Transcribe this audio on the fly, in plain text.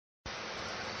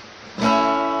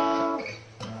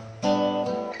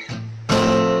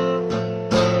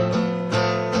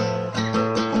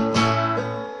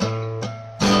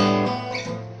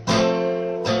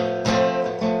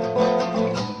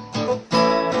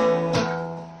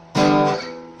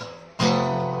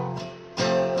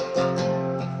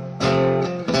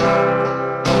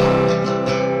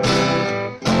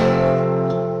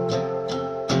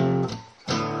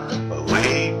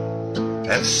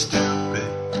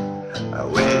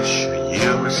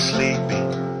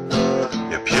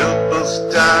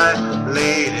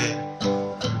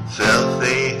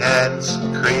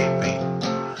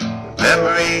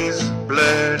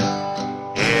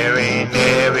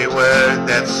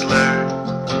slurred.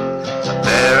 Up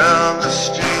there on the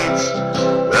streets,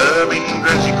 rubbing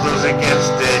grungy clothes against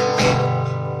dead meat.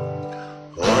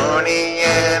 Horny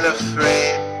and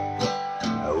afraid,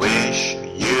 I wish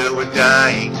you were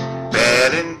dying.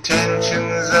 Bad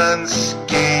intentions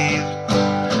unscathed,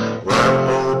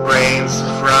 wormhole brains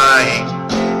frying.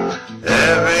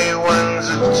 Everyone's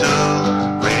a tool,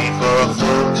 waiting for a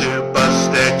fool to bust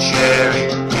their cherry.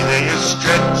 Either you're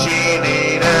stretching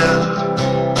it out,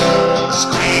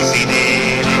 squeezing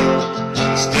it in,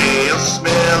 stale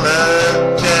smell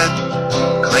of death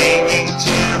clinging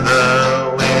to the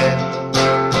wind.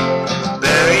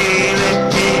 Bury the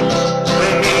deep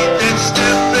beneath that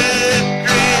stupid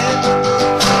grin.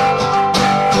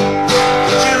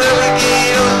 Did you ever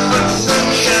get off on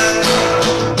sunshine?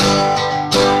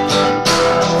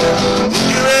 Did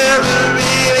you ever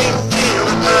really feel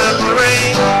the purple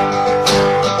rain?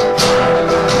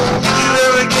 Did you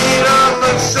ever get off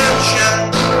on sunshine?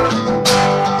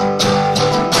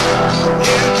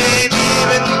 You can't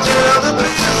even tell the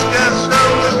blue skies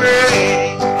from the gray.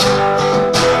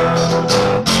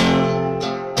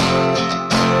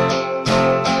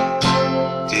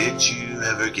 Did you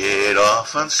ever get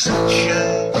off on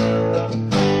sunshine?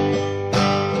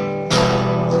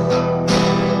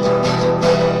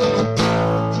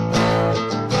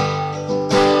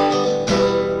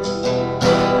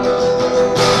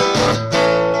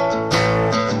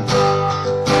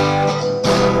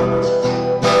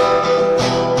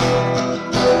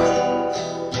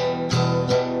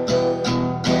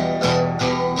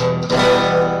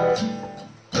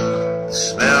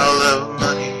 Smell of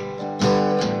money,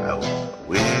 I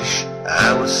wish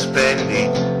I was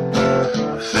spending.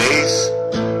 My face,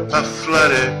 my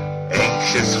flutter,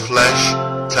 anxious flesh,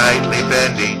 tightly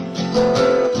bending.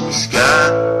 The sky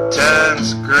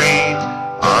turns green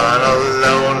on a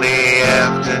lonely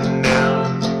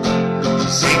afternoon.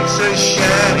 Sinks a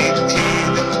shiny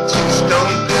teeth into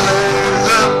stone pillars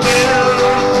of doom.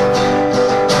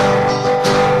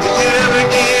 Did you ever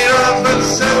get off on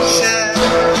sunshine?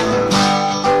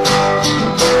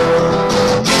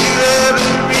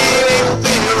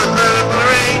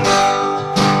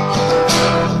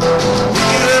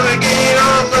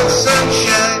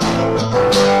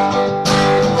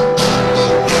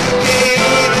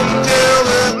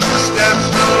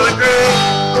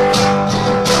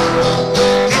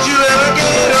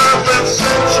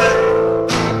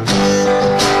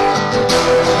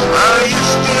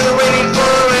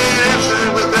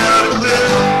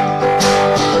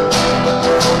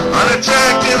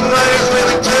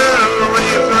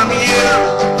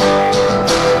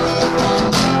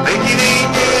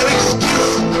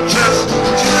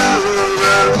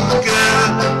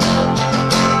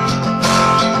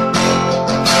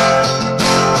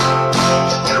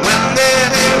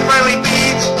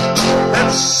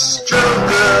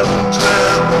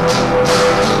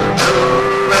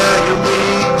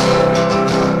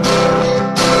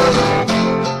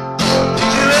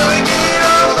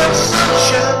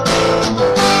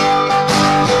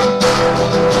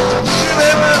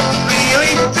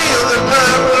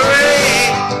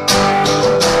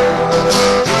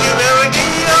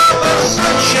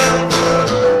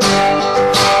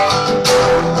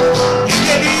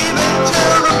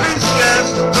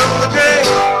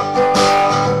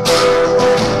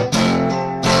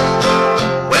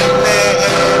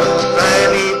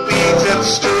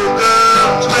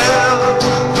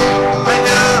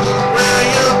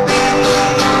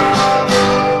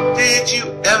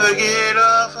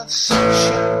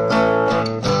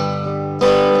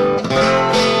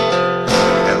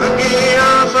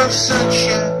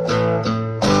 Sunshine.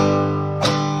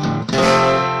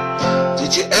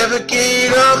 Did you ever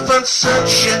get off on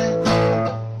sunshine?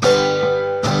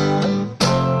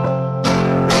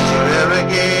 Did you ever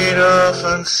get off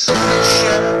on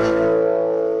sunshine?